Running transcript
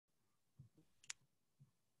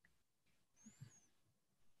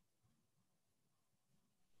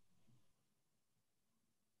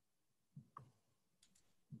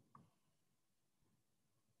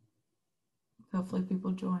Hopefully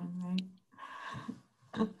people join, right?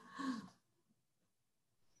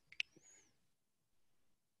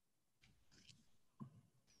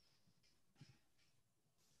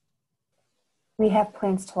 We have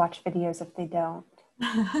plans to watch videos if they don't.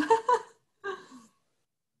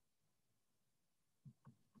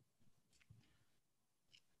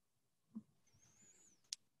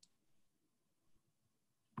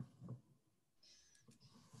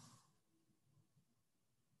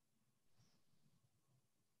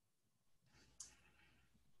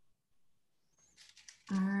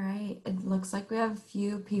 All right, it looks like we have a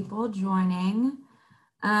few people joining.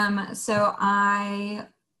 So I'm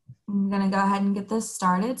gonna go ahead and get this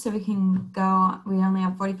started so we can go. We only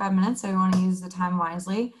have 45 minutes, so we want to use the time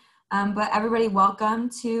wisely. But everybody, welcome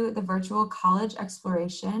to the virtual college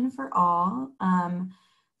exploration for all of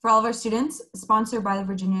our students, sponsored by the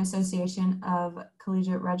Virginia Association of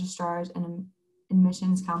Collegiate Registrars and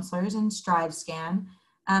Admissions Counselors and StriveScan.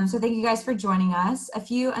 So thank you guys for joining us. A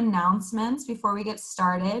few announcements before we get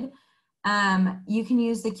started. You can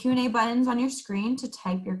use the Q&A buttons on your screen to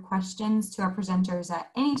type your questions to our presenters at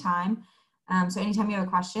any time. So anytime you have a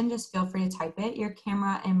question, just feel free to type it. Your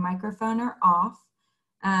camera and microphone are off,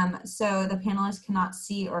 so the panelists cannot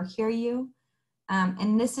see or hear you.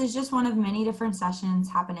 And this is just one of many different sessions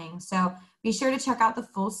happening. So be sure to check out the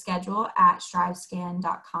full schedule at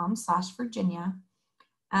strivescan.com/Virginia.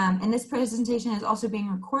 And this presentation is also being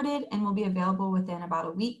recorded and will be available within about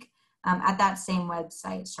a week at that same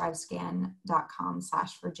website,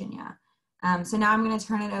 strivescan.com/Virginia. So now I'm going to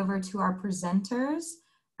turn it over to our presenters.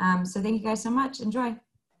 So thank you guys so much. Enjoy.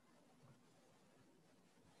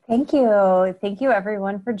 Thank you. Thank you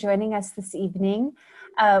everyone for joining us this evening.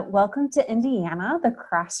 Welcome to Indiana, the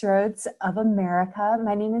Crossroads of America.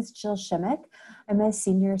 My name is Jill Shimmick. I'm a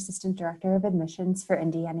Senior Assistant Director of Admissions for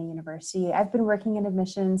Indiana University. I've been working in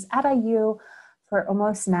admissions at IU for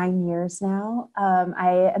almost 9 years now.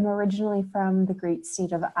 I am originally from the great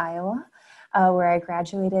state of Iowa, where I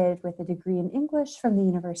graduated with a degree in English from the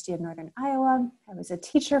University of Northern Iowa. I was a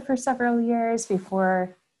teacher for several years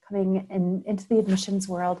before coming into the admissions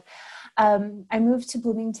world. I moved to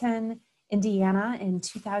Bloomington, Indiana in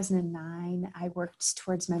 2009. I worked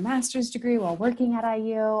towards my master's degree while working at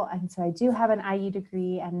IU, and so I do have an IU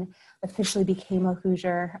degree and officially became a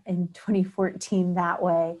Hoosier in 2014 that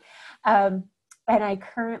way. And I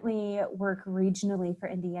currently work regionally for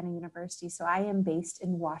Indiana University, so I am based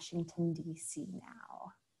in Washington, D.C.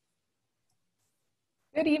 now.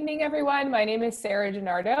 Good evening, everyone. My name is Sarah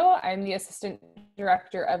DiNardo. I'm the Assistant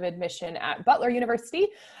Director of Admission at Butler University.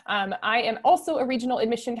 I am also a regional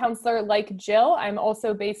admission counselor like Jill. I'm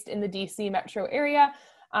also based in the DC metro area.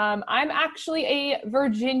 I'm actually a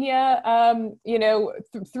Virginia,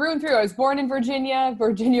 through and through. I was born in Virginia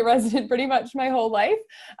resident pretty much my whole life.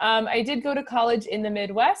 I did go to college in the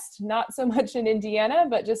Midwest, not so much in Indiana,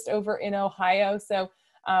 but just over in Ohio. So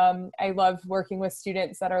I love working with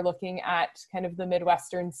students that are looking at kind of the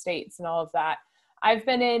Midwestern states and all of that. I've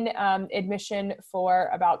been in admission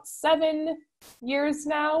for about 7 years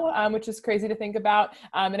now, which is crazy to think about.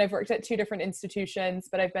 And I've worked at 2 different institutions,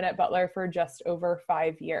 but I've been at Butler for just over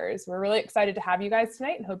 5 years. We're really excited to have you guys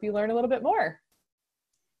tonight and hope you learn a little bit more.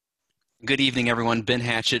 Good evening, everyone. Ben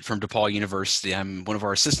Hatchett from DePauw University. I'm one of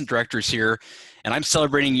our assistant directors here, and I'm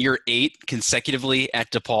celebrating year 8 consecutively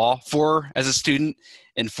at DePauw, 4 as a student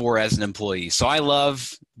and 4 as an employee. So I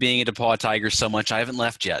love being a DePauw Tiger so much I haven't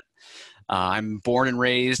left yet. I'm born and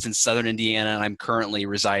raised in Southern Indiana, and I'm currently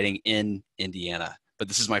residing in Indiana. But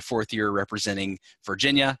this is my 4th year representing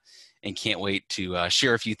Virginia, and can't wait to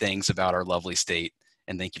share a few things about our lovely state.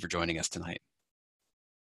 And thank you for joining us tonight.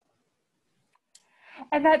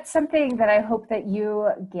 And that's something that I hope that you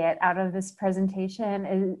get out of this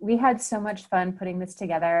presentation. We had so much fun putting this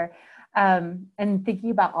together and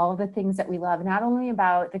thinking about all of the things that we love, not only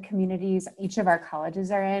about the communities each of our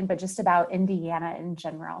colleges are in, but just about Indiana in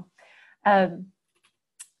general.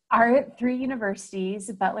 Our 3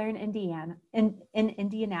 universities, Butler in Indiana, in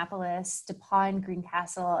Indianapolis, DePauw in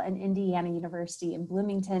Greencastle, and Indiana University in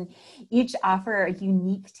Bloomington, each offer a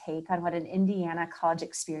unique take on what an Indiana college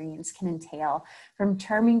experience can entail, from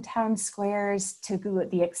charming town squares to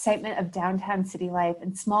the excitement of downtown city life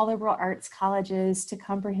and small liberal arts colleges to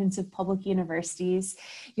comprehensive public universities.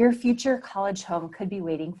 Your future college home could be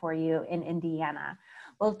waiting for you in Indiana.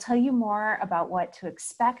 We'll tell you more about what to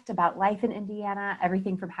expect about life in Indiana,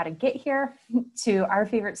 everything from how to get here to our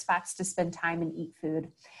favorite spots to spend time and eat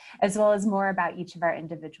food, as well as more about each of our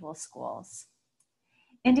individual schools.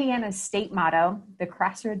 Indiana's state motto, the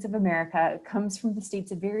Crossroads of America, comes from the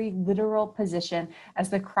state's very literal position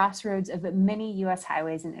as the crossroads of many U.S.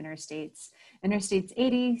 highways and interstates. Interstates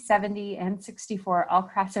 80, 70, and 64 all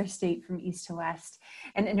cross our state from east to west.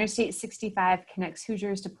 And Interstate 65 connects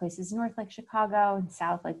Hoosiers to places north like Chicago and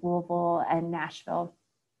south like Louisville and Nashville.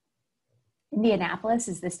 Indianapolis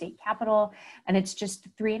is the state capital, and it's just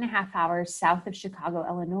 3.5 hours south of Chicago,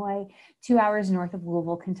 Illinois, 2 hours north of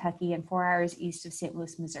Louisville, Kentucky, and 4 hours east of St.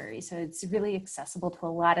 Louis, Missouri. So it's really accessible to a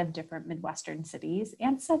lot of different Midwestern cities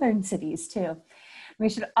and Southern cities too. We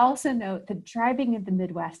should also note that driving in the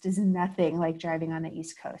Midwest is nothing like driving on the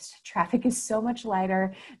East Coast. Traffic is so much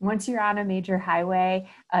lighter. Once you're on a major highway,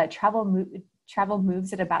 travel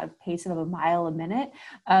moves at about a pace of a mile a minute.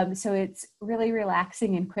 So it's really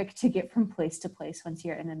relaxing and quick to get from place to place once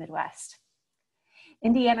you're in the Midwest.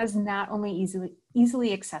 Indiana is not only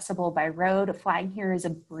easily accessible by road. Flying here is a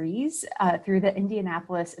breeze through the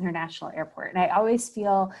Indianapolis International Airport. And I always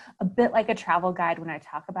feel a bit like a travel guide when I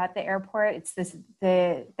talk about the airport. It's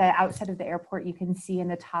the outside of the airport you can see in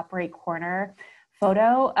the top right corner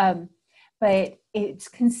photo. But it's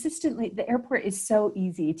consistently, the airport is so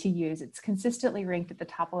easy to use. It's consistently ranked at the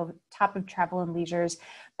top of Travel and Leisure's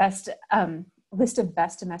list of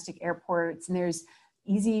best domestic airports. And there's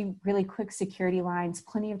easy, really quick security lines,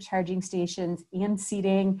 plenty of charging stations and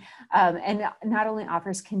seating, and not only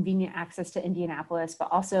offers convenient access to Indianapolis, but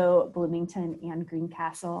also Bloomington and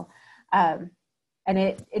Greencastle. And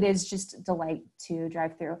it is just a delight to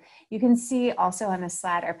drive through. You can see also on this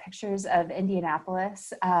slide are pictures of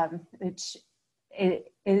Indianapolis, which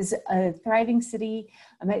it is a thriving city.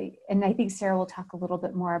 And I think Sarah will talk a little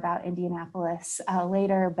bit more about Indianapolis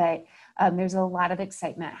later, but there's a lot of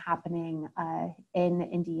excitement happening in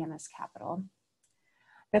Indiana's capital.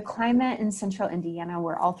 The climate in central Indiana,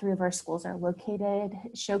 where all three of our schools are located,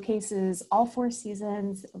 showcases all 4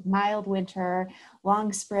 seasons: mild winter,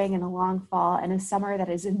 long spring, and a long fall, and a summer that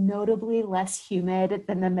is notably less humid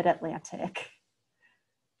than the mid-Atlantic.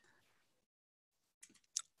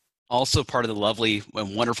 Also, part of the lovely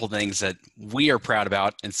and wonderful things that we are proud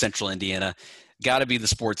about in central Indiana got to be the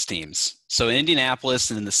sports teams. So in Indianapolis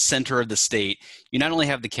and in the center of the state, you not only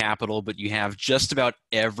have the capital, but you have just about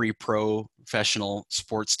every professional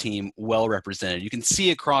sports team well represented. You can see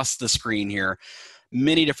across the screen here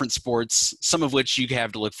many different sports, some of which you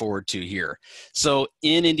have to look forward to here. So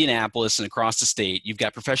in Indianapolis and across the state, you've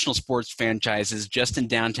got professional sports franchises. Just in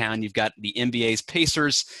downtown, you've got the NBA's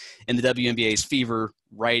Pacers and the WNBA's Fever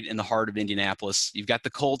right in the heart of Indianapolis. You've got the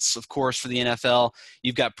Colts, of course, for the NFL.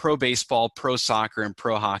 You've got pro baseball, pro soccer, and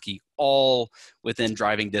pro hockey, all within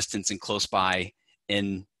driving distance and close by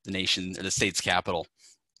in the nation, or the state's capital.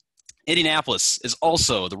 Indianapolis is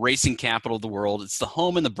also the racing capital of the world. It's the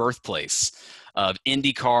home and the birthplace of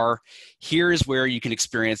IndyCar. Here is where you can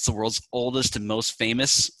experience the world's oldest and most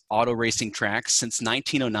famous auto racing track. Since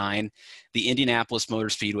 1909, the Indianapolis Motor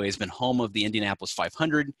Speedway has been home of the Indianapolis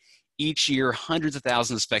 500. Each year, hundreds of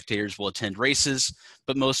thousands of spectators will attend races,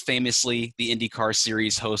 but most famously, the IndyCar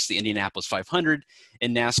Series hosts the Indianapolis 500,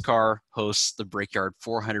 and NASCAR hosts the Brickyard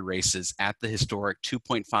 400 races at the historic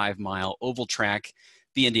 2.5-mile oval track,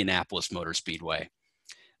 the Indianapolis Motor Speedway.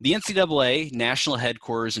 The NCAA national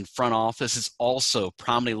headquarters and front office is also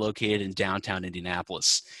prominently located in downtown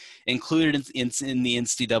Indianapolis. Included in the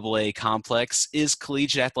NCAA complex is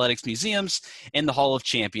Collegiate Athletics Museums and the Hall of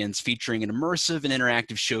Champions, featuring an immersive and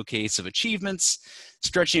interactive showcase of achievements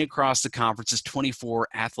stretching across the conference's 24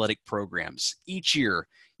 athletic programs. Each year,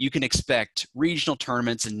 you can expect regional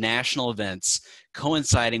tournaments and national events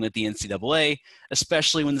coinciding with the NCAA,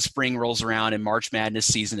 especially when the spring rolls around and March Madness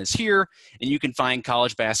season is here, and you can find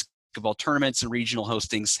college basketball tournaments and regional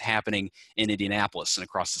hostings happening in Indianapolis and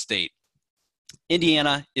across the state.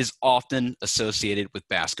 Indiana is often associated with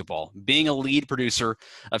basketball. Being a lead producer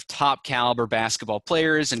of top caliber basketball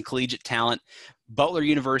players and collegiate talent, Butler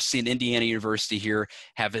University and Indiana University here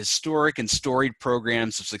have historic and storied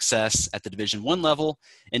programs of success at the Division I level,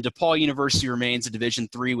 and DePauw University remains a Division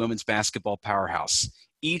III women's basketball powerhouse.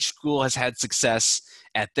 Each school has had success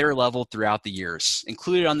at their level throughout the years.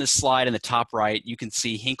 Included on this slide in the top right, you can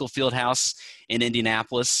see Hinkle Fieldhouse in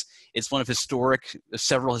Indianapolis. It's one of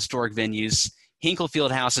several historic venues. Hinkle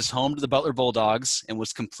Fieldhouse is home to the Butler Bulldogs and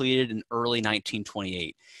was completed in early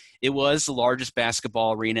 1928. It was the largest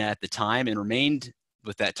basketball arena at the time and remained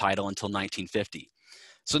with that title until 1950.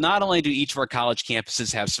 So not only do each of our college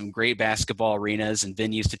campuses have some great basketball arenas and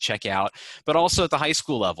venues to check out, but also at the high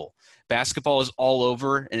school level. Basketball is all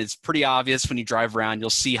over, and it's pretty obvious when you drive around. You'll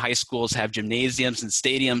see high schools have gymnasiums and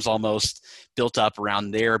stadiums almost built up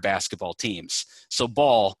around their basketball teams. So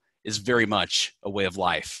ball is very much a way of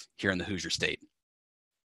life here in the Hoosier State.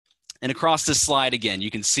 And across this slide, again, you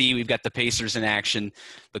can see we've got the Pacers in action,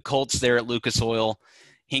 the Colts there at Lucas Oil,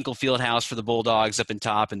 Hinkle Fieldhouse for the Bulldogs up in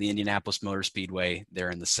top, and the Indianapolis Motor Speedway there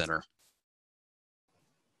in the center.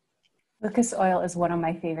 Lucas Oil is one of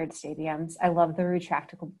my favorite stadiums. I love the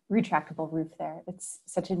retractable roof there. It's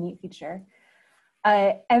such a neat feature.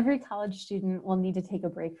 Every college student will need to take a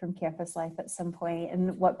break from campus life at some point,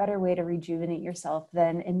 and what better way to rejuvenate yourself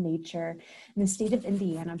than in nature? And the state of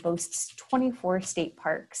Indiana boasts 24 state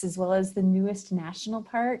parks, as well as the newest national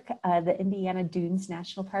park, the Indiana Dunes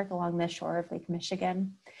National Park along the shore of Lake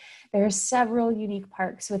Michigan. There are several unique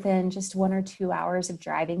parks within just 1 or 2 hours of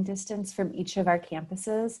driving distance from each of our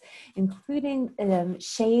campuses, including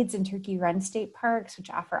Shades and Turkey Run State Parks,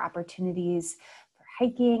 which offer opportunities for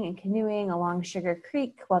hiking and canoeing along Sugar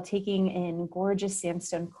Creek while taking in gorgeous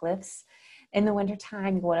sandstone cliffs. In the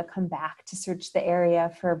wintertime, you want to come back to search the area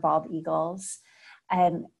for bald eagles.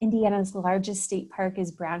 Indiana's largest state park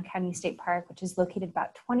is Brown County State Park, which is located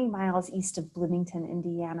about 20 miles east of Bloomington,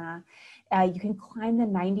 Indiana. You can climb the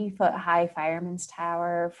 90-foot-high Fireman's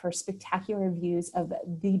Tower for spectacular views of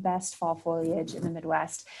the best fall foliage in the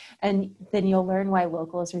Midwest. And then you'll learn why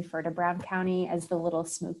locals refer to Brown County as the Little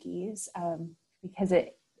Smokies, because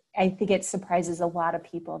I think it surprises a lot of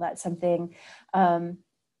people that something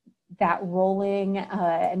that rolling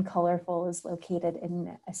and colorful is located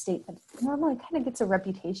in a state that normally kind of gets a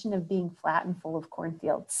reputation of being flat and full of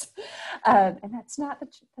cornfields. And that's not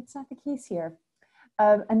the case here.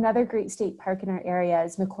 Another great state park in our area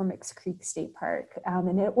is McCormick's Creek State Park,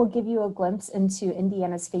 and it will give you a glimpse into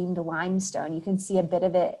Indiana's famed limestone. You can see a bit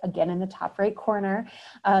of it again in the top right corner,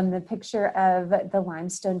 the picture of the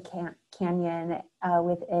limestone canyon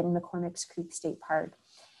within McCormick's Creek State Park.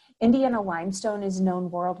 Indiana limestone is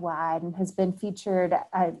known worldwide and has been featured,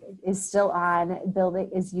 is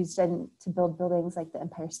used to build buildings like the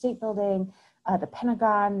Empire State Building, the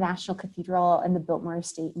Pentagon, National Cathedral, and the Biltmore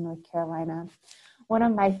Estate in North Carolina. One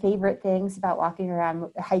of my favorite things about walking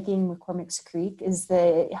around hiking McCormick's Creek is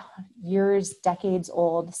the decades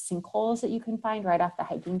old sinkholes that you can find right off the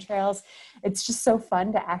hiking trails. It's just so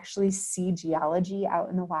fun to actually see geology out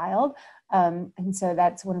in the wild. And so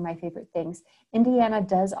that's one of my favorite things. Indiana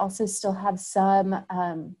does also still have some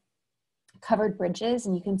covered bridges,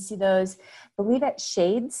 and you can see those, I believe, at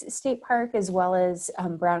Shades State Park as well as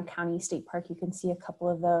Brown County State Park. You can see a couple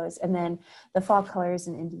of those. And then the fall colors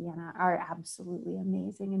in Indiana are absolutely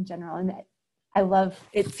amazing in general. And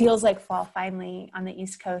it feels like fall finally on the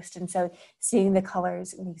East Coast. And so seeing the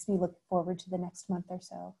colors, it makes me look forward to the next month or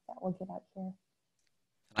so that we'll get out here.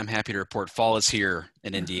 I'm happy to report fall is here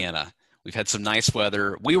in Indiana. We've had some nice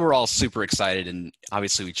weather. We were all super excited, and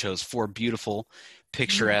obviously we chose 4 beautiful,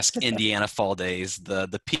 picturesque Indiana fall days.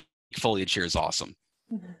 The peak foliage here is awesome.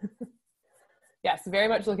 Yes, very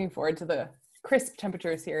much looking forward to the crisp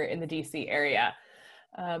temperatures here in the DC area.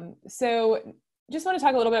 So just want to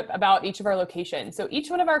talk a little bit about each of our locations. So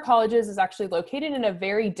each one of our colleges is actually located in a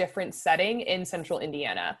very different setting in central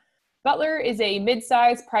Indiana. Butler is a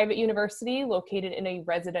mid-sized private university located in a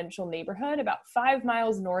residential neighborhood about 5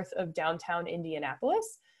 miles north of downtown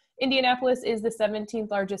Indianapolis. Indianapolis is the 17th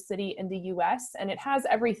largest city in the US, and it has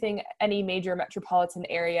everything any major metropolitan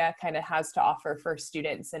area kind of has to offer for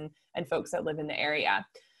students and folks that live in the area.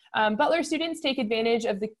 Butler students take advantage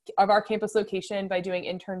of our campus location by doing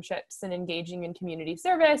internships and engaging in community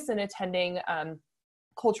service and attending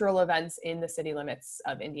cultural events in the city limits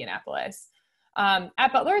of Indianapolis.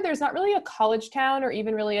 At Butler, there's not really a college town or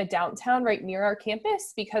even really a downtown right near our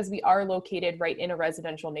campus because we are located right in a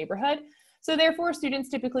residential neighborhood. So therefore, students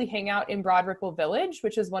typically hang out in Broad Ripple Village,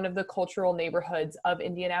 which is one of the cultural neighborhoods of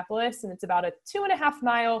Indianapolis, and it's about a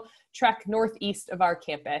 2.5-mile trek northeast of our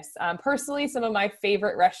campus. Personally, some of my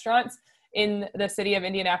favorite restaurants in the city of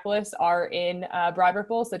Indianapolis are in Broad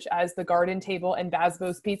Ripple, such as the Garden Table and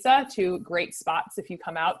Basbo's Pizza, 2 great spots. If you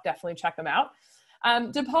come out, definitely check them out.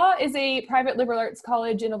 DePauw is a private liberal arts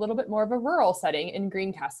college in a little bit more of a rural setting in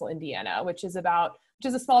Greencastle, Indiana, which is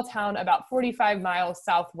a small town about 45 miles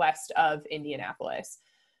southwest of Indianapolis.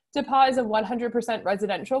 DePauw is a 100%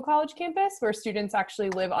 residential college campus where students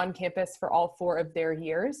actually live on campus for all 4 of their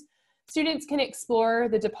years. Students can explore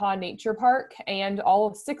the DePauw Nature Park and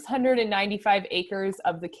all 695 acres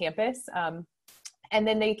of the campus. And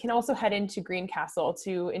then they can also head into Greencastle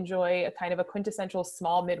to enjoy a kind of a quintessential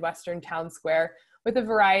small Midwestern town square with a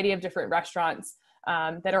variety of different restaurants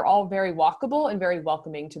that are all very walkable and very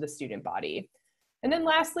welcoming to the student body. And then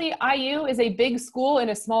lastly, IU is a big school in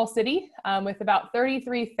a small city with about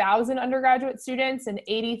 33,000 undergraduate students and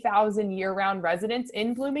 80,000 year-round residents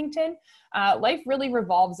in Bloomington. Life really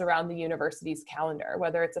revolves around the university's calendar.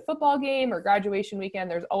 Whether it's a football game or graduation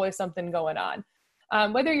weekend, there's always something going on.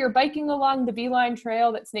 Whether you're biking along the Beeline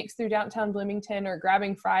Trail that snakes through downtown Bloomington or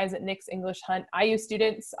grabbing fries at Nick's English Hunt, IU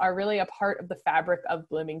students are really a part of the fabric of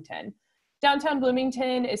Bloomington. Downtown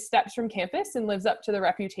Bloomington is steps from campus and lives up to the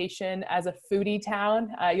reputation as a foodie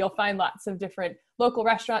town. You'll find lots of different local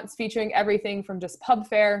restaurants featuring everything from just pub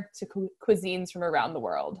fare to cuisines from around the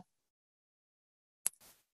world.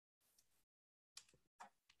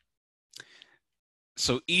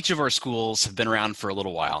 So each of our schools have been around for a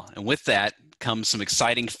little while, and with that comes some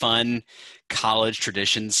exciting, fun college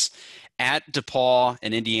traditions. At DePauw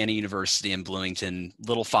and Indiana University in Bloomington,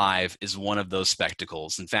 Little Five is one of those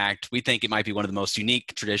spectacles. In fact, we think it might be one of the most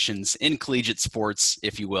unique traditions in collegiate sports,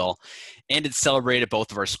 if you will, and it's celebrated at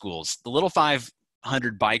both of our schools. The Little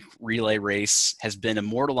 500 bike relay race has been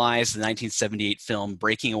immortalized in the 1978 film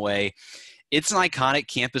Breaking Away. It's an iconic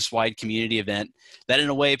campus-wide community event that in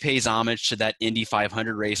a way pays homage to that Indy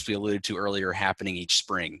 500 race we alluded to earlier happening each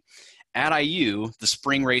spring. At IU, the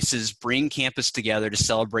spring races bring campus together to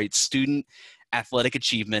celebrate student athletic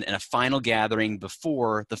achievement and a final gathering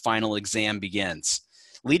before the final exam begins.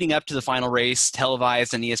 Leading up to the final race,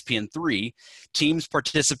 televised on ESPN3, teams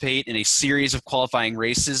participate in a series of qualifying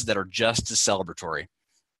races that are just as celebratory.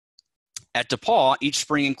 At DePauw, each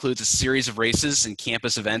spring includes a series of races and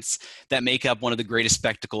campus events that make up one of the greatest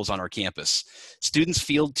spectacles on our campus. Students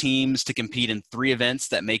field teams to compete in 3 events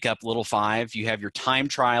that make up Little Five. You have your time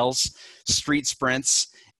trials, street sprints,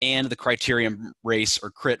 and the criterium race,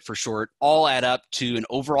 or CRIT for short, all add up to an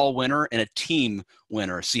overall winner and a team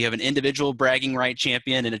winner. So you have an individual bragging right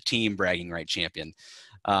champion and a team bragging right champion.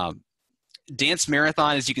 Dance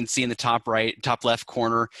marathon, as you can see in the top left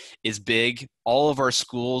corner, is big. All of our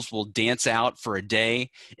schools will dance out for a day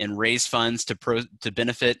and raise funds to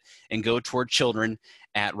benefit and go toward children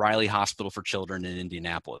at Riley Hospital for Children in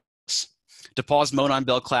Indianapolis. DePauw's Monon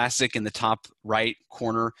Bell Classic in the top right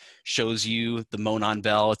corner shows you the Monon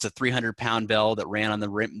Bell. It's a 300-pound bell that ran on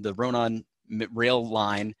the Ronon rail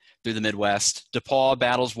line through the Midwest. DePauw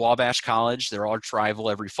battles Wabash College. They're arch rival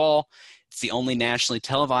every fall. It's the only nationally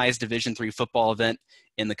televised Division III football event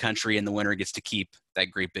in the country, and the winner gets to keep that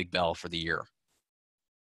great big bell for the year.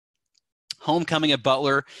 Homecoming at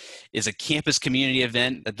Butler is a campus community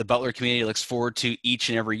event that the Butler community looks forward to each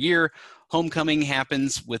and every year. Homecoming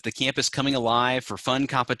happens with the campus coming alive for fun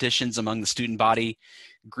competitions among the student body.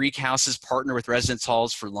 Greek houses partner with residence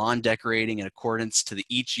halls for lawn decorating in accordance to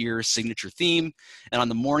each year's signature theme. And on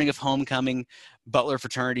the morning of homecoming, Butler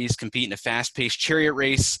fraternities compete in a fast-paced chariot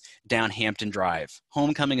race down Hampton Drive.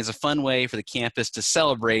 Homecoming is a fun way for the campus to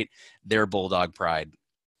celebrate their Bulldog pride.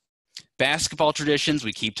 Basketball traditions,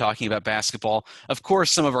 we keep talking about basketball. Of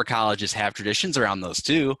course, some of our colleges have traditions around those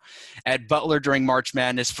too. At Butler during March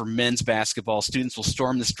Madness for men's basketball, students will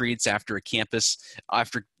storm the streets after a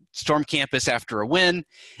win.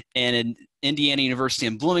 And in Indiana University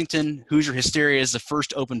in Bloomington, Hoosier Hysteria is the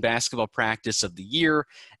first open basketball practice of the year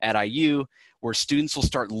at IU, where students will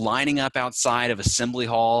start lining up outside of Assembly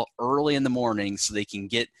Hall early in the morning so they can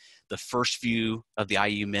get the first view of the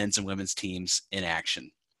IU men's and women's teams in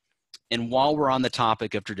action. And while we're on the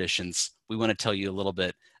topic of traditions, we want to tell you a little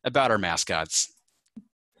bit about our mascots.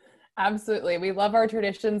 Absolutely. We love our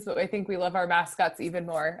traditions, but I think we love our mascots even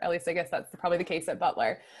more. At least I guess that's probably the case at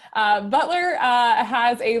Butler. Butler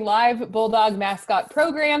has a live Bulldog mascot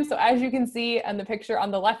program. So as you can see in the picture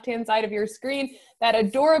on the left-hand side of your screen, that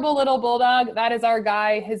adorable little Bulldog, that is our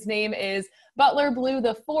guy. His name is Butler Blue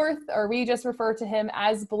the Fourth, or we just refer to him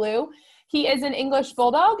as Blue. He is an English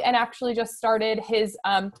Bulldog and actually just started his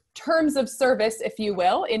terms of service, if you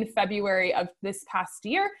will, in February of this past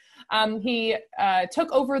year. He took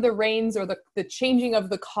over the reins, or the changing of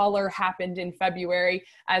the collar happened in February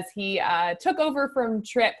as he took over from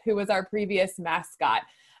Trip, who was our previous mascot.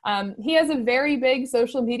 He has a very big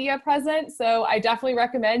social media presence, so I definitely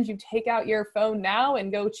recommend you take out your phone now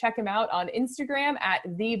and go check him out on Instagram at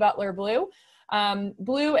 @TheButlerBlue.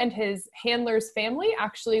 Blue and his handler's family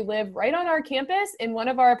actually live right on our campus in one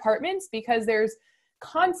of our apartments because there's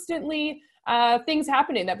constantly things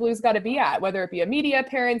happening that Blue's got to be at, whether it be a media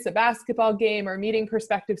appearance, a basketball game, or meeting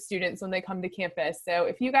prospective students when they come to campus. So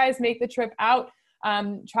if you guys make the trip out,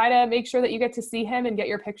 try to make sure that you get to see him and get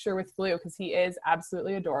your picture with Blue because he is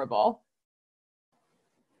absolutely adorable.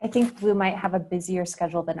 I think Blue might have a busier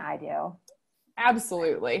schedule than I do.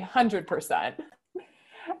 Absolutely, 100%.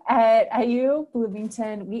 At IU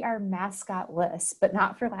Bloomington, we are mascotless, but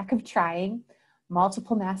not for lack of trying.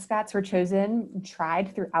 Multiple mascots were chosen and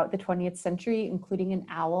tried throughout the 20th century, including an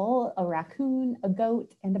owl, a raccoon, a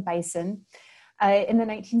goat, and a bison. In the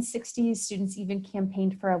 1960s, students even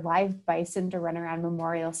campaigned for a live bison to run around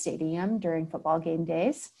Memorial Stadium during football game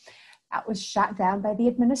days. That was shot down by the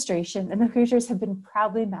administration, and the Hoosiers have been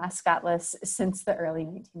proudly mascotless since the early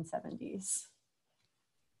 1970s.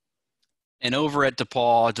 And over at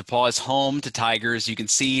DePauw, DePauw is home to Tigers. You can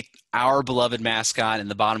see our beloved mascot in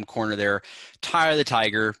the bottom corner there, Tyler the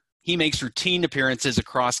Tiger. He makes routine appearances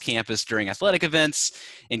across campus during athletic events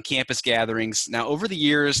and campus gatherings. Now, over the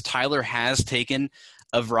years, Tyler has taken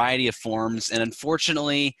a variety of forms, and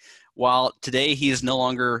unfortunately, while today he is no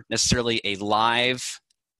longer necessarily a live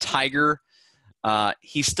tiger,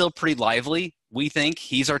 he's still pretty lively. We think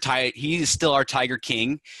he is still our Tiger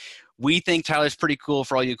King. We think Tyler's pretty cool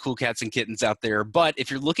for all you cool cats and kittens out there. But if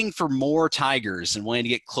you're looking for more tigers and wanting to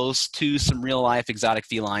get close to some real life exotic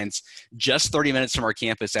felines, just 30 minutes from our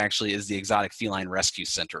campus actually is the Exotic Feline Rescue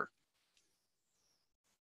Center.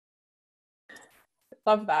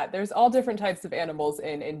 Love that. There's all different types of animals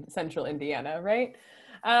in central Indiana, right?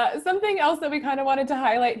 Something else that we kind of wanted to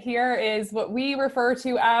highlight here is what we refer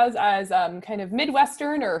to as kind of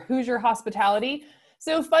Midwestern or Hoosier hospitality.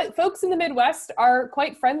 So folks in the Midwest are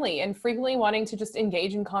quite friendly and frequently wanting to just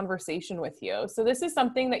engage in conversation with you. So this is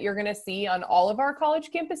something that you're going to see on all of our college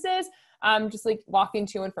campuses, just like walking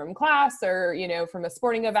to and from class or, from a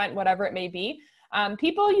sporting event, whatever it may be.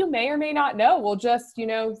 People you may or may not know will just,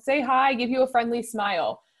 say hi, give you a friendly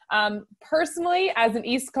smile. Personally, as an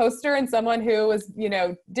East Coaster and someone who was,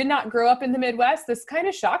 did not grow up in the Midwest, this kind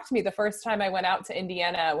of shocked me the first time I went out to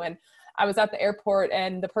Indiana when I was at the airport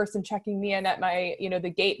and the person checking me in at my, the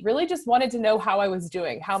gate really just wanted to know how I was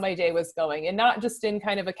doing, how my day was going, and not just in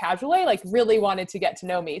kind of a casual way, like really wanted to get to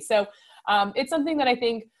know me. So it's something that I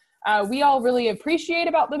think we all really appreciate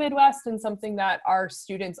about the Midwest, and something that our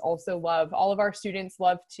students also love. All of our students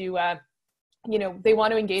love to, they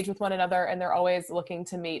want to engage with one another, and they're always looking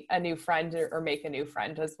to meet a new friend or make a new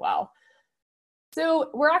friend as well. So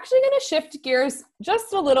we're actually going to shift gears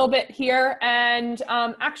just a little bit here and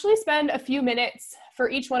actually spend a few minutes for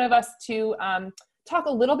each one of us to talk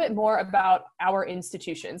a little bit more about our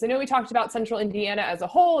institutions. I know we talked about Central Indiana as a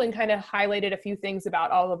whole and kind of highlighted a few things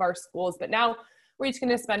about all of our schools, but now we're each going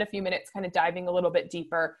to spend a few minutes kind of diving a little bit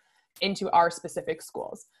deeper into our specific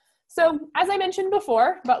schools. So as I mentioned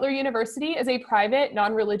before, Butler University is a private,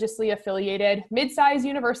 non-religiously affiliated, mid-sized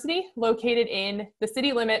university located in the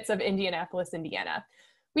city limits of Indianapolis, Indiana.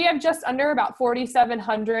 We have just under about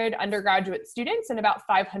 4,700 undergraduate students and about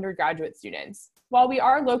 500 graduate students. While we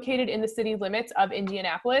are located in the city limits of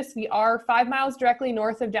Indianapolis, we are 5 miles directly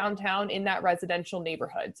north of downtown in that residential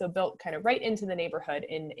neighborhood, so built kind of right into the neighborhood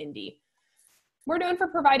in Indy. We're known for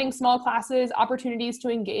providing small classes, opportunities to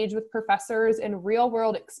engage with professors in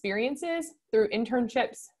real-world experiences through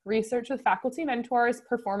internships, research with faculty mentors,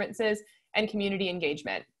 performances, and community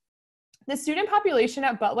engagement. The student population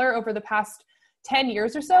at Butler over the past 10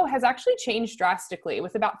 years or so has actually changed drastically,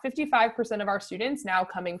 with about 55% of our students now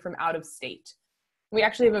coming from out of state. We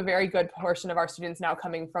actually have a very good portion of our students now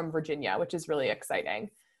coming from Virginia, which is really exciting.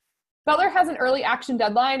 Butler has an early action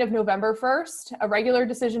deadline of November 1st, a regular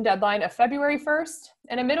decision deadline of February 1st,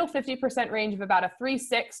 and a middle 50% range of about a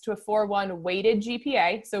 3.6 to a 4.1 weighted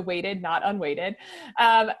GPA, so weighted, not unweighted,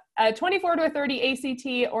 a 24 to a 30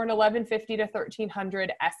 ACT, or an 1150 to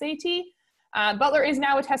 1300 SAT. Butler is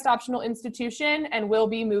now a test optional institution and will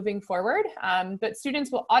be moving forward, but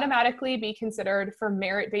students will automatically be considered for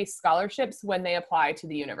merit-based scholarships when they apply to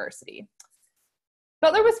the university.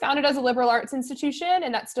 Butler was founded as a liberal arts institution,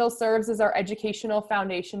 and that still serves as our educational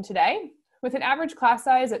foundation today. With an average class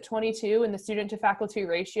size at 22 and the student to faculty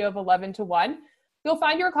ratio of 11:1, you'll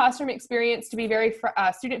find your classroom experience to be very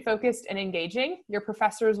student-focused and engaging. Your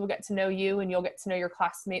professors will get to know you, and you'll get to know your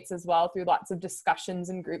classmates as well through lots of discussions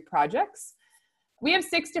and group projects. We have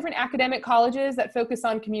 6 different academic colleges that focus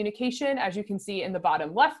on communication, as you can see in the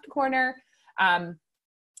bottom left corner.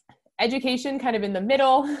 Education kind of in the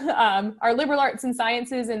middle. Our liberal arts and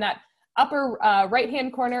sciences in that upper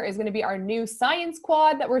right-hand corner is going to be our new science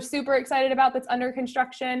quad that we're super excited about that's under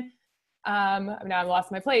construction. Now I've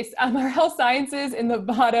lost my place. Our health sciences in the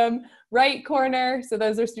bottom right corner. So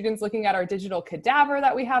those are students looking at our digital cadaver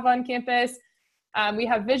that we have on campus. We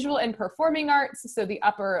have visual and performing arts. So the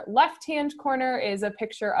upper left-hand corner is a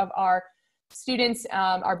picture of our students,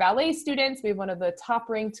 our ballet students. We have one of the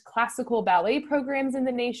top-ranked classical ballet programs in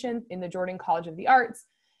the nation in the Jordan College of the Arts.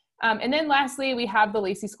 And then lastly, we have the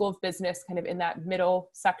Lacey School of Business kind of in that middle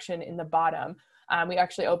section in the bottom. We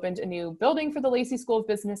actually opened a new building for the Lacey School of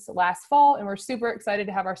Business last fall, and we're super excited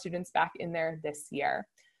to have our students back in there this year.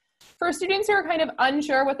 For students who are kind of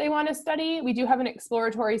unsure what they want to study, we do have an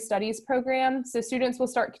exploratory studies program. So students will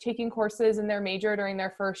start taking courses in their major during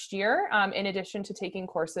their first year, in addition to taking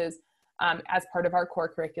courses as part of our core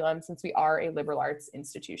curriculum, since we are a liberal arts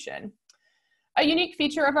institution. A unique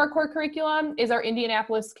feature of our core curriculum is our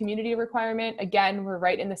Indianapolis community requirement. Again, we're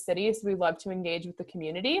right in the city, so we love to engage with the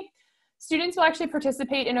community. Students will actually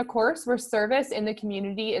participate in a course where service in the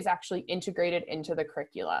community is actually integrated into the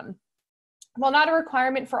curriculum. While not a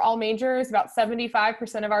requirement for all majors, about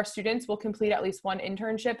 75% of our students will complete at least one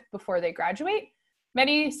internship before they graduate.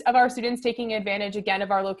 Many of our students taking advantage again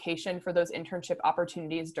of our location for those internship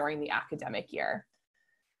opportunities during the academic year.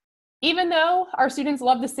 Even though our students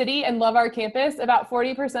love the city and love our campus, about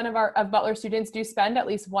 40% of Butler students do spend at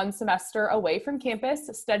least one semester away from campus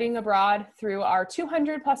studying abroad through our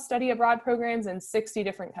 200 plus study abroad programs in 60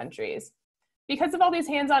 different countries. Because of all these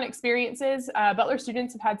hands-on experiences, Butler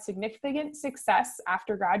students have had significant success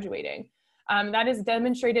after graduating. That is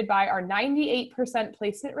demonstrated by our 98%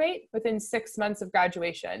 placement rate within 6 months of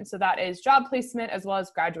graduation. So that is job placement as well as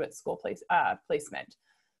graduate school placement.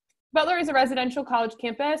 Butler is a residential college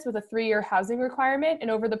campus with a 3-year housing requirement, and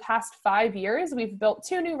over the past 5 years, we've built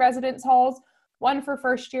 2 new residence halls, one for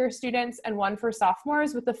first-year students and one for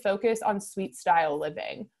sophomores with a focus on suite-style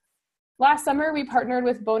living. Last summer, we partnered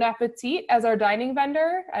with Bon Appetit as our dining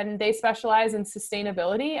vendor, and they specialize in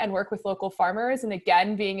sustainability and work with local farmers. And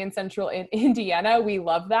again, being in central Indiana, we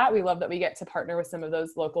love that. We love that we get to partner with some of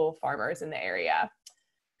those local farmers in the area.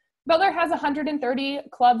 Butler has 130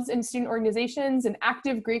 clubs and student organizations, an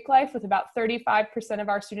active Greek life with about 35% of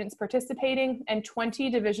our students participating, and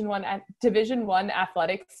 20 Division I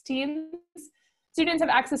athletics teams. Students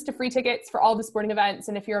have access to free tickets for all the sporting events,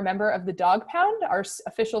 and if you're a member of the Dog Pound, our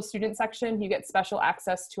official student section, you get special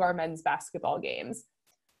access to our men's basketball games.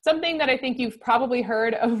 Something that I think you've probably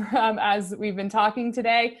heard over as we've been talking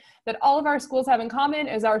today, that all of our schools have in common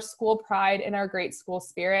is our school pride and our great school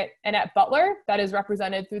spirit. And at Butler, that is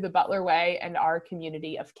represented through the Butler Way and our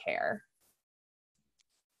community of care.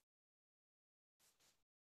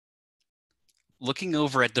 Looking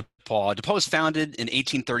over at DePauw was founded in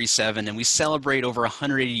 1837, and we celebrate over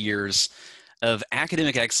 180 years of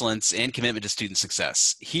academic excellence and commitment to student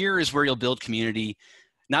success. Here is where you'll build community,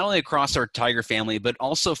 not only across our Tiger family, but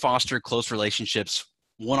also foster close relationships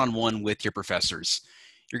one-on-one with your professors.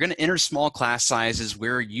 You're going to enter small class sizes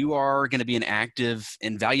where you are going to be an active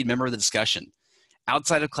and valued member of the discussion.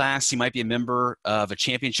 Outside of class, you might be a member of a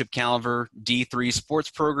championship caliber D3 sports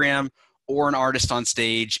program or an artist on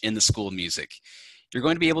stage in the School of Music. You're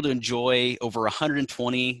going to be able to enjoy over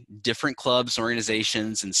 120 different clubs,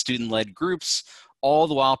 organizations, and student-led groups, all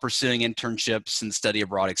the while pursuing internships and study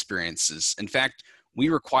abroad experiences. In fact, we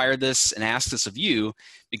require this and ask this of you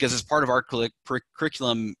because as part of our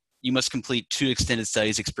curriculum, you must complete 2 extended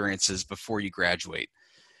studies experiences before you graduate.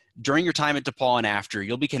 During your time at DePauw and after,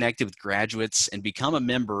 you'll be connected with graduates and become a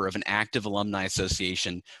member of an active alumni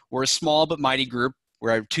association. We're a small but mighty group.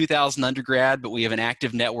 We're at 2,000 undergrad, but we have an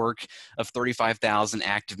active network of 35,000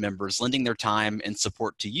 active members lending their time and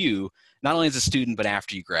support to you, not only as a student, but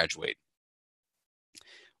after you graduate.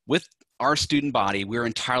 With our student body, we're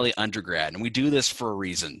entirely undergrad, and we do this for a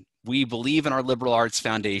reason. We believe in our liberal arts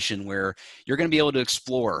foundation where you're going to be able to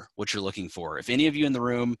explore what you're looking for. If any of you in the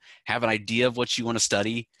room have an idea of what you want to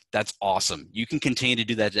study, that's awesome. You can continue to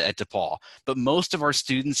do that at DePauw. But most of our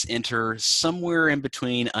students enter somewhere in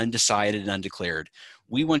between undecided and undeclared.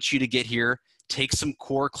 We want you to get here, take some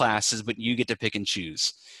core classes, but you get to pick and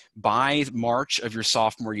choose. By March of your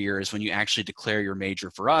sophomore year is when you actually declare your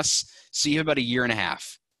major for us. So you have about a year and a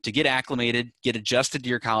half to get acclimated, get adjusted to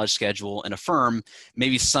your college schedule, and affirm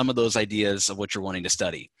maybe some of those ideas of what you're wanting to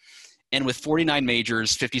study. And with 49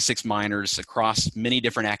 majors, 56 minors across many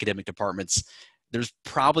different academic departments, there's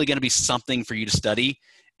probably going to be something for you to study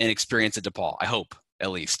and experience at DePauw, I hope, at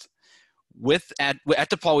least. At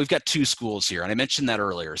DePauw, we've got 2 schools here, and I mentioned that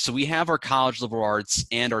earlier. So we have our College of Liberal Arts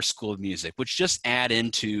and our School of Music, which just add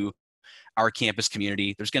into our campus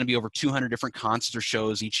community. There's going to be over 200 different concerts or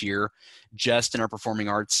shows each year just in our performing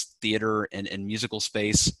arts, theater, and musical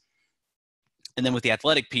space. And then with the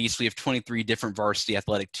athletic piece, we have 23 different varsity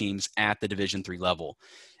athletic teams at the Division III level.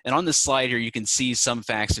 And on this slide here, you can see some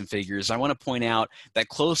facts and figures. I want to point out that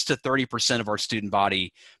close to 30% of our student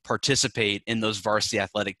body participate in those varsity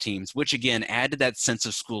athletic teams, which again, add to that sense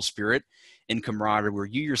of school spirit and camaraderie where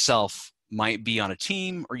you yourself might be on a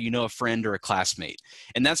team or you know a friend or a classmate.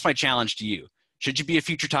 And that's my challenge to you. Should you be a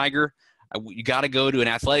future Tiger, you got to go to an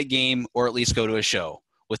athletic game or at least go to a show.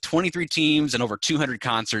 With 23 teams and over 200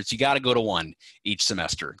 concerts, you got to go to one each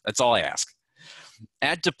semester. That's all I ask.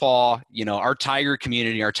 At DePauw, you know, our Tiger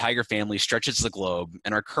community, our Tiger family stretches the globe,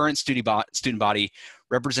 and our current student body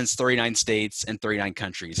represents 39 states and 39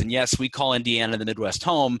 countries. And yes, we call Indiana the Midwest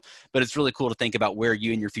home, but it's really cool to think about where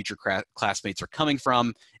you and your future classmates are coming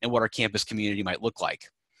from and what our campus community might look like.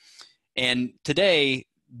 And today,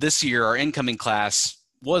 this year, our incoming class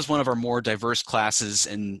was one of our more diverse classes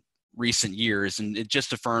in recent years, and it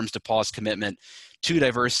just affirms DePauw's commitment to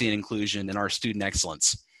diversity and inclusion and our student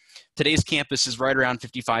excellence. Today's campus is right around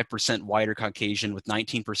 55% white or Caucasian, with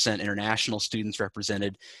 19% international students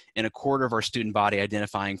represented and a quarter of our student body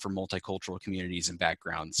identifying from multicultural communities and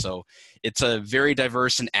backgrounds. So it's a very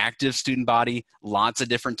diverse and active student body, lots of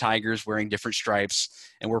different tigers wearing different stripes,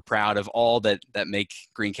 and we're proud of all that make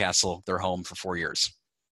Greencastle their home for 4 years.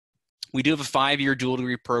 We do have a 5-year dual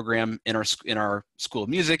degree program in our School of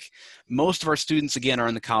Music. Most of our students, again, are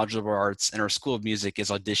in the College of Liberal Arts, and our School of Music is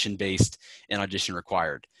audition-based and audition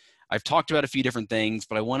required. I've talked about a few different things,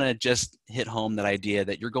 but I want to just hit home that idea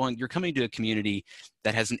that you're coming to a community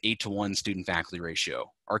that has an 8-to-1 student-faculty ratio.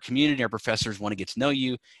 Our community, our professors want to get to know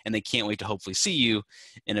you, and they can't wait to hopefully see you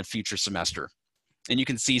in a future semester. And you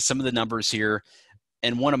can see some of the numbers here.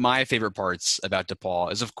 And one of my favorite parts about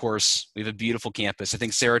DePauw is, of course, we have a beautiful campus. I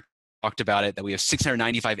think Sarah talked about it, that we have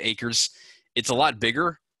 695 acres. It's a lot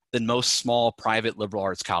bigger than most small private liberal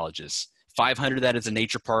arts colleges. 500 of that is a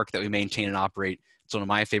nature park that we maintain and operate. It's one of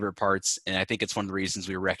my favorite parts, and I think it's one of the reasons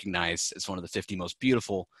we were recognized as one of the 50 most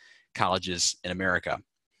beautiful colleges in America.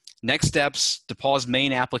 Next steps, DePauw's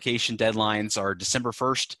main application deadlines are December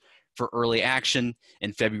 1st for early action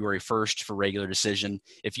and February 1st for regular decision.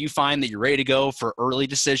 If you find that you're ready to go for early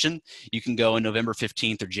decision, you can go on November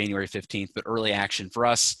 15th or January 15th, but early action for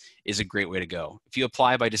us is a great way to go. If you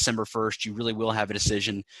apply by December 1st, you really will have a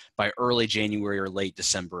decision by early January or late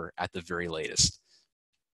December at the very latest.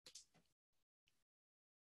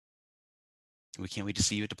 We can't wait to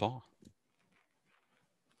see you at DePauw.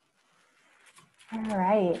 All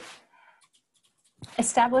right.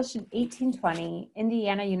 Established in 1820,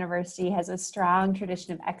 Indiana University has a strong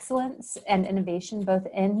tradition of excellence and innovation both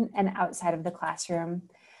in and outside of the classroom.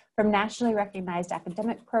 From nationally recognized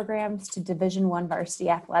academic programs to Division I varsity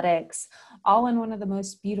athletics, all in one of the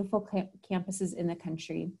most beautiful campuses in the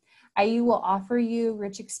country. IU will offer you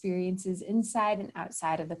rich experiences inside and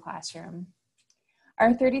outside of the classroom.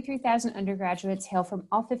 Our 33,000 undergraduates hail from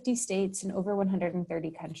all 50 states and over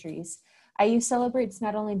 130 countries. IU celebrates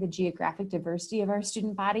not only the geographic diversity of our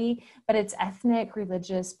student body, but its ethnic,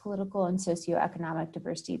 religious, political, and socioeconomic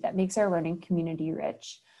diversity that makes our learning community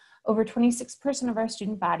rich. Over 26% of our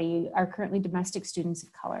student body are currently domestic students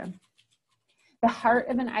of color. The heart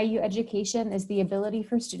of an IU education is the ability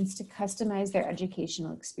for students to customize their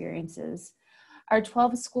educational experiences. Our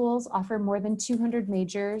 12 schools offer more than 200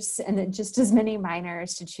 majors and just as many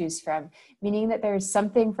minors to choose from, meaning that there is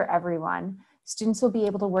something for everyone. Students will be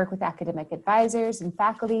able to work with academic advisors and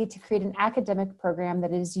faculty to create an academic program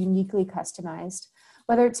that is uniquely customized.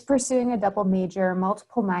 Whether it's pursuing a double major,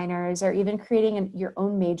 multiple minors, or even creating your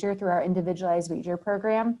own major through our individualized major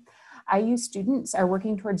program, IU students are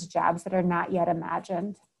working towards jobs that are not yet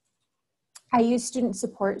imagined. IU Student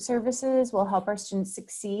Support Services will help our students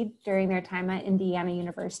succeed during their time at Indiana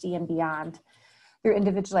University and beyond. Through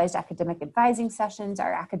individualized academic advising sessions,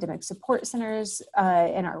 our academic support centers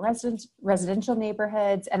in our residential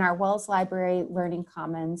neighborhoods, and our Wells Library Learning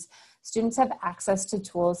Commons, students have access to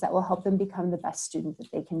tools that will help them become the best student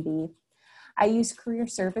that they can be. IU's career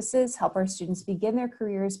services help our students begin their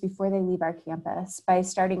careers before they leave our campus by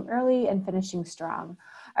starting early and finishing strong.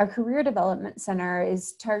 Our Career Development Center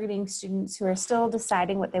is targeting students who are still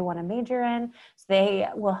deciding what they want to major in. So they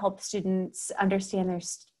will help students understand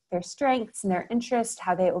their strengths and their interests,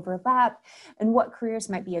 how they overlap, and what careers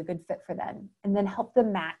might be a good fit for them, and then help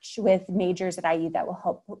them match with majors at IU that will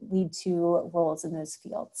help lead to roles in those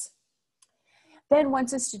fields. Then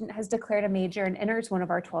once a student has declared a major and enters one of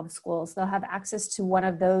our 12 schools, they'll have access to one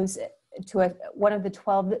of the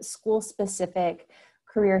 12 school-specific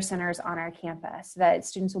career centers on our campus, that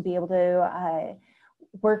students will be able to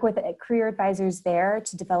work with career advisors there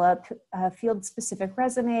to develop field-specific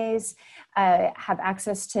resumes, have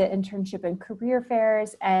access to internship and career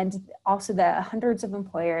fairs, and also the hundreds of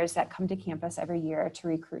employers that come to campus every year to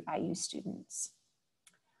recruit IU students.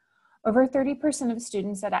 Over 30% of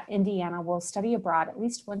students at Indiana will study abroad at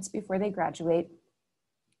least once before they graduate.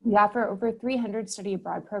 We offer over 300 study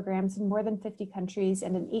abroad programs in more than 50 countries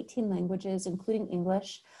and in 18 languages, including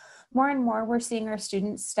English. More and more, we're seeing our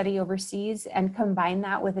students study overseas and combine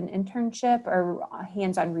that with an internship or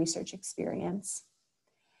hands-on research experience.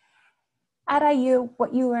 At IU,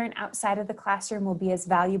 what you learn outside of the classroom will be as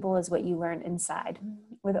valuable as what you learn inside.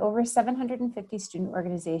 With over 750 student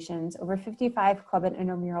organizations, over 55 club and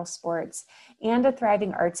intramural sports, and a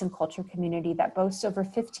thriving arts and culture community that boasts over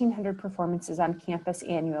 1,500 performances on campus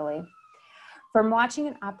annually. From watching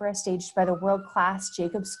an opera staged by the world-class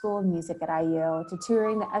Jacobs School of Music at IU, to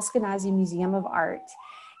touring the Eskenazi Museum of Art,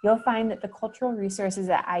 you'll find that the cultural resources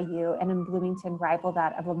at IU and in Bloomington rival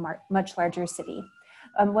that of a much larger city.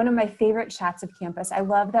 One of my favorite shots of campus, I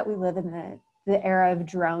love that we live in the era of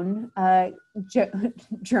drone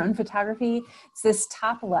photography. It's this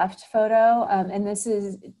top left photo, and this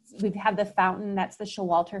is, we have the fountain, that's the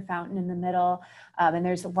Showalter fountain in the middle, and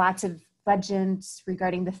there's lots of legends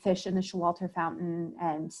regarding the fish in the Showalter fountain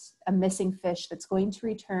and a missing fish that's going to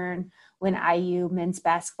return when IU men's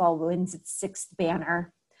basketball wins its 6th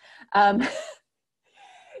banner.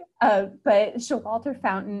 But Showalter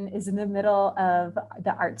Fountain is in the middle of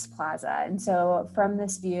the Arts Plaza. And so from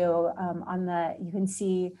this view, you can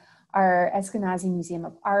see our Eskenazi Museum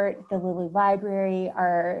of Art, the Lilly Library,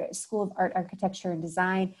 our School of Art, Architecture and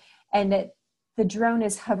Design, and the drone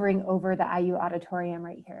is hovering over the IU auditorium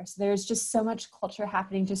right here. So there's just so much culture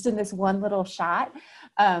happening just in this one little shot.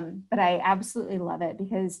 But I absolutely love it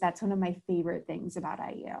because that's one of my favorite things about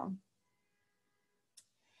IU.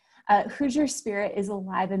 Hoosier spirit is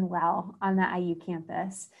alive and well on the IU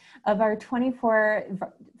campus. Of our 24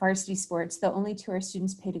 varsity sports, the only 2 our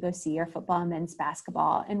students pay to go see are football and men's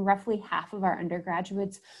basketball, and roughly half of our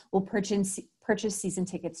undergraduates will purchase season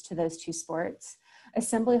tickets to those 2 sports.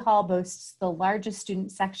 Assembly Hall boasts the largest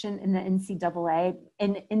student section in the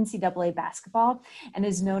NCAA basketball and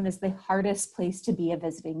is known as the hardest place to be a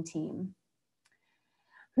visiting team.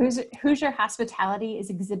 Hoosier hospitality is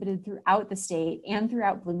exhibited throughout the state and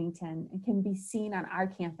throughout Bloomington and can be seen on our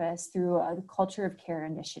campus through the Culture of Care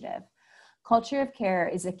initiative. Culture of Care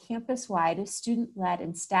is a campus-wide, student-led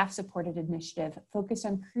and staff-supported initiative focused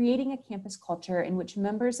on creating a campus culture in which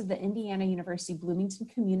members of the Indiana University Bloomington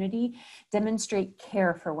community demonstrate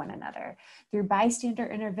care for one another. Through bystander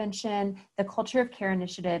intervention, the Culture of Care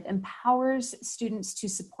initiative empowers students to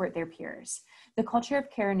support their peers. The Culture of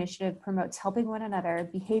Care initiative promotes helping one another,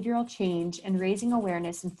 behavioral change, and raising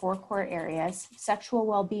awareness in 4 core areas: sexual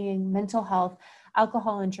well-being, mental health,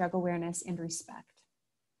 alcohol and drug awareness, and respect.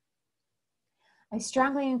 I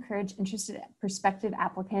strongly encourage interested prospective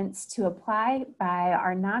applicants to apply by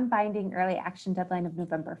our non-binding early action deadline of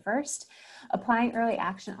November 1st. Applying early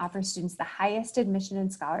action offers students the highest admission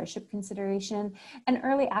and scholarship consideration, and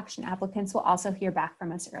early action applicants will also hear back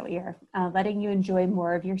from us earlier, letting you enjoy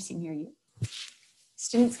more of your senior year.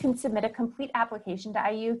 Students can submit a complete application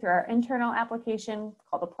to IU through our internal application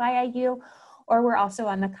called Apply IU, or we're also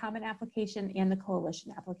on the Common Application and the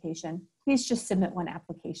Coalition Application. Please just submit one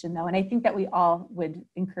application though, and I think that we all would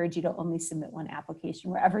encourage you to only submit one application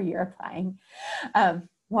wherever you're applying,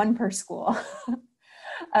 1 per school.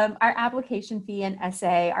 Our application fee and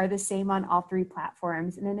essay are the same on all 3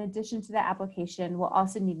 platforms, and in addition to the application, we'll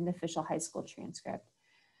also need an official high school transcript.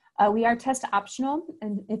 We are test optional,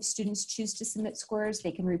 and if students choose to submit scores,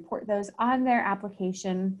 they can report those on their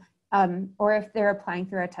application, or if they're applying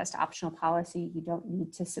through our test optional policy, you don't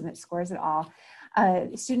need to submit scores at all.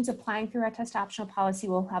 Students applying through our test optional policy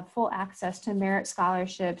will have full access to merit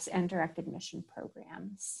scholarships and direct admission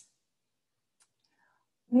programs.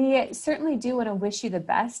 We certainly do want to wish you the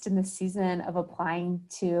best in the season of applying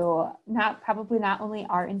to probably not only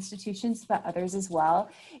our institutions, but others as well.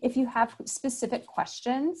 If you have specific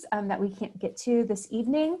questions that we can't get to this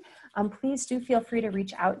evening, please do feel free to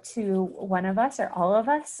reach out to one of us or all of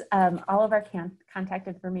us. All of our contact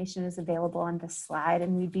information is available on this slide,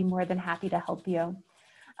 and we'd be more than happy to help you.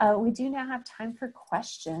 We do now have time for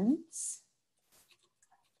questions.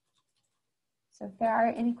 So if there are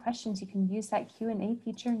any questions, you can use that Q&A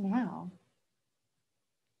feature now.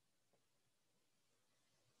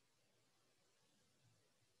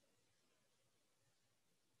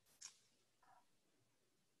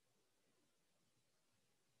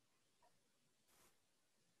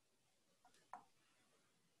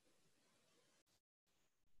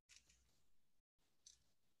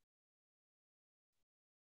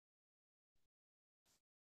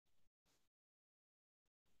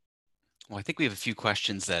 Well, I think we have a few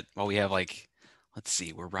questions that, well, we have like, let's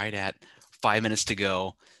see, we're right at 5 minutes to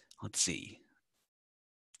go. Let's see.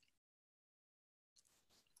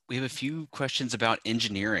 We have a few questions about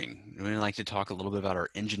engineering. Would anyone like to talk a little bit about our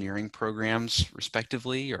engineering programs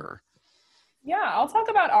respectively, or? Yeah, I'll talk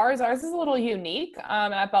about ours. Ours is a little unique.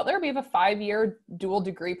 At Butler, we have a 5-year dual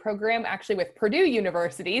degree program actually with Purdue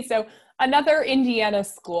University, so another Indiana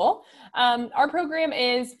school. Our program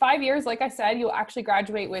is 5 years. Like I said, you'll actually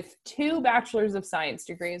graduate with 2 Bachelor's of Science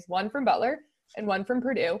degrees, one from Butler and one from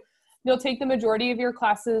Purdue. You'll take the majority of your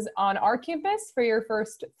classes on our campus for your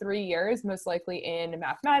first 3 years, most likely in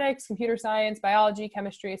mathematics, computer science, biology,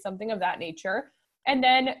 chemistry, something of that nature. and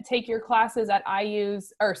then take your classes at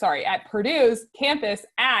Purdue's campus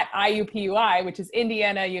at IUPUI, which is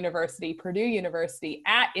Indiana University, Purdue University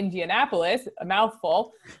at Indianapolis, a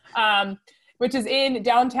mouthful, which is in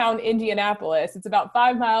downtown Indianapolis. It's about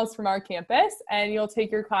 5 miles from our campus, and you'll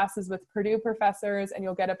take your classes with Purdue professors and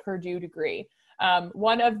you'll get a Purdue degree.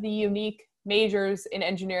 One of the unique majors in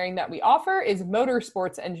engineering that we offer is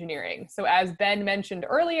motorsports engineering. So as Ben mentioned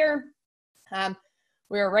earlier,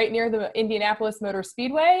 we are right near the Indianapolis Motor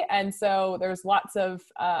Speedway, and so there's lots of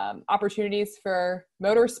opportunities for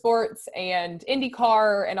motorsports and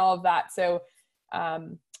IndyCar and all of that. So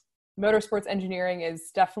motorsports engineering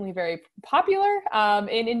is definitely very popular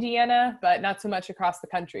in Indiana, but not so much across the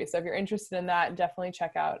country. So if you're interested in that, definitely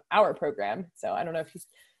check out our program. So I don't know if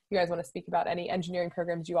you guys want to speak about any engineering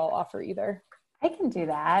programs you all offer either. I can do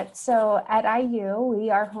that. So at IU, we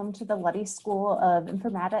are home to the Luddy School of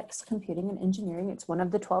Informatics, Computing, and Engineering. It's one of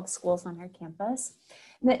the 12 schools on our campus.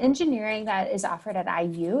 And the engineering that is offered at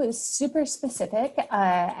IU is super specific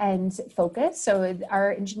and focused. So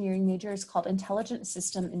our engineering major is called Intelligent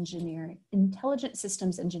Systems Engineering.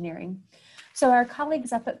 So our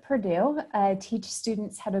colleagues up at Purdue teach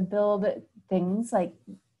students how to build things like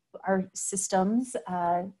our systems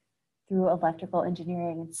through electrical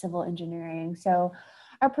engineering and civil engineering. So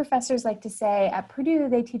our professors like to say at Purdue,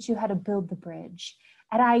 they teach you how to build the bridge.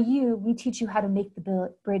 At IU, we teach you how to make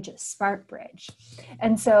the bridge a smart bridge.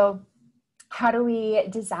 And so how do we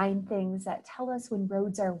design things that tell us when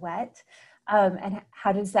roads are wet? And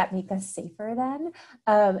how does that make us safer then?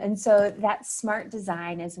 And so that smart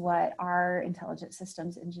design is what our intelligent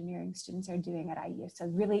systems engineering students are doing at IU. So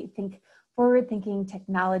really think forward-thinking,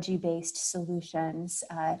 technology-based solutions,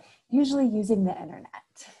 usually using the internet.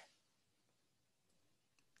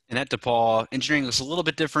 And at DePauw, engineering looks a little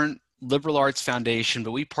bit different, liberal arts foundation,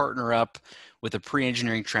 but we partner up with a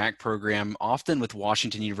pre-engineering track program, often with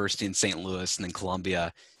Washington University in St. Louis and then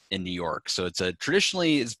Columbia in New York. So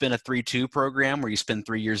traditionally it's been a 3-2 program where you spend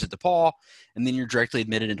 3 years at DePauw and then you're directly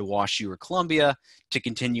admitted into WashU or Columbia to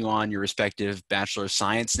continue on your respective Bachelor of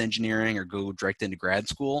Science in Engineering or go direct into grad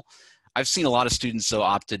school. I've seen a lot of students though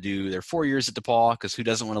opt to do their 4 years at DePauw because who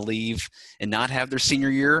doesn't want to leave and not have their senior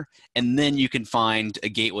year? And then you can find a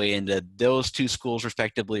gateway into those two schools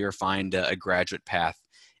respectively or find a graduate path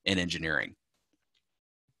in engineering.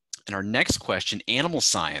 And our next question, animal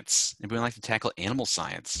science. Anybody like to tackle animal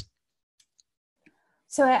science?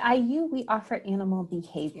 So at IU, we offer animal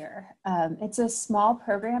behavior. It's a small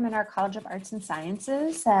program in our College of Arts and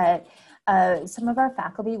Sciences that some of our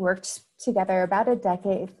faculty worked together about a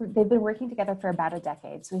decade. They've been working together for about a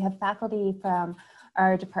decade. So we have faculty from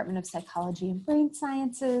our Department of Psychology and Brain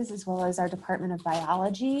Sciences, as well as our Department of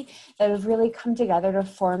Biology, that have really come together to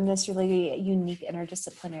form this really unique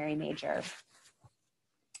interdisciplinary major.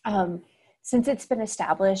 Since it's been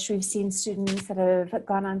established, we've seen students that have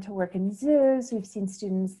gone on to work in zoos. We've seen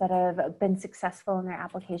students that have been successful in their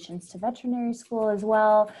applications to veterinary school as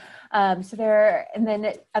well. And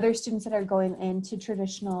then other students that are going into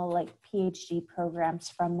traditional like PhD programs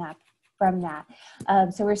from that.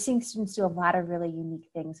 So we're seeing students do a lot of really unique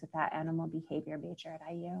things with that animal behavior major at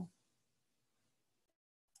IU.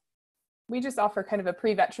 We just offer kind of a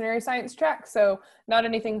pre-veterinary science track, so not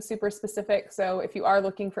anything super specific. So if you are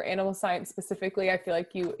looking for animal science specifically, I feel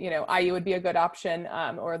like IU would be a good option,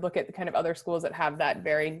 or look at the kind of other schools that have that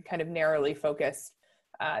very kind of narrowly focused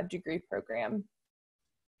degree program.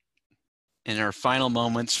 In our final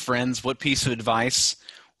moments, friends, what piece of advice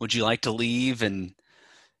would you like to leave and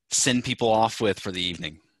send people off with for the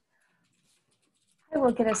evening? I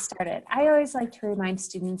will get us started. I always like to remind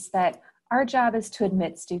students that our job is to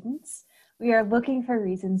admit students. We are looking for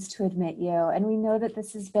reasons to admit you, and we know that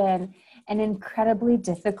this has been an incredibly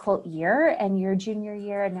difficult year, and your junior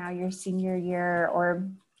year and now your senior year, or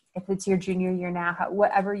if it's your junior year now,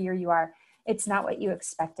 whatever year you are, it's not what you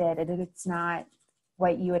expected and it's not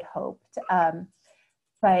what you had hoped.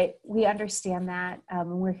 But we understand that, and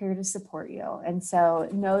we're here to support you. And so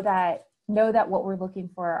know that what we're looking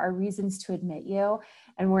for are reasons to admit you,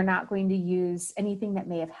 and we're not going to use anything that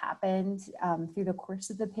may have happened through the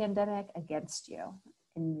course of the pandemic against you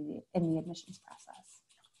in the admissions process.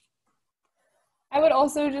 I would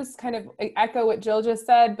also just kind of echo what Jill just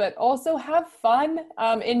said, but also have fun.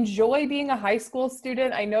 Enjoy being a high school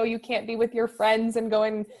student. I know you can't be with your friends and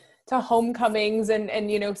going to homecomings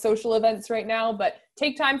and social events right now, but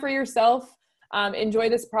take time for yourself. Enjoy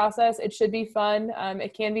this process. It should be fun.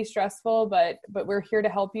 It can be stressful, but we're here to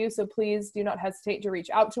help you. So please do not hesitate to reach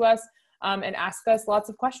out to us and ask us lots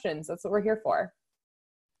of questions. That's what we're here for.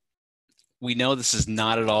 We know this is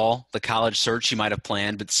not at all the college search you might have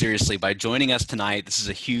planned, but seriously, by joining us tonight, this is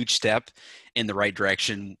a huge step in the right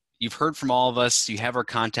direction. You've heard from all of us. You have our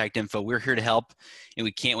contact info. We're here to help, and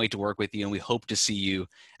we can't wait to work with you, and we hope to see you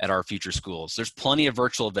at our future schools. There's plenty of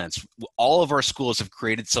virtual events. All of our schools have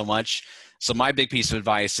created so much. So my big piece of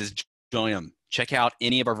advice is join them. Check out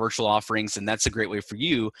any of our virtual offerings, and that's a great way for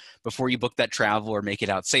you before you book that travel or make it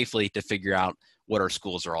out safely to figure out what our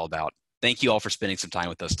schools are all about. Thank you all for spending some time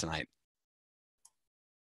with us tonight.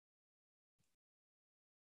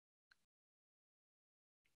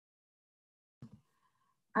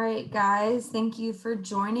 All right, guys, thank you for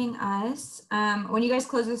joining us. When you guys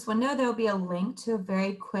close this window, there'll be a link to a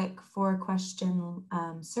very quick 4-question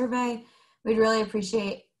survey. We'd really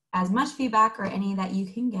appreciate as much feedback or any that you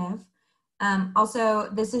can give. Also,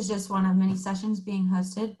 this is just one of many sessions being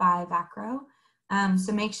hosted by VACRAO.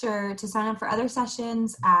 So make sure to sign up for other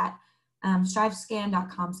sessions at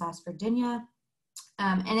strivescan.com/Virginia.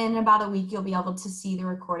 And in about a week, you'll be able to see the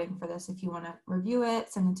recording for this if you want to review it,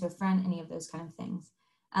 send it to a friend, any of those kind of things.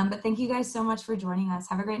 But thank you guys so much for joining us.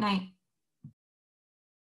 Have a great night.